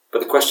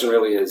question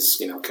really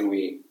is, can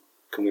we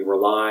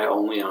rely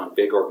only on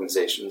big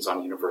organizations,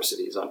 on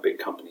universities, on big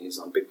companies,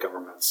 on big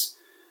governments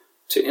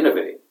to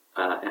innovate?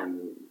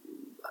 And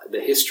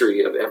the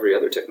history of every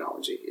other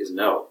technology is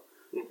no.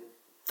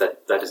 Mm-hmm.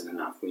 That isn't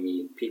enough. We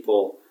need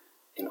people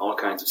in all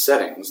kinds of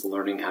settings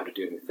learning how to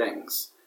do new things.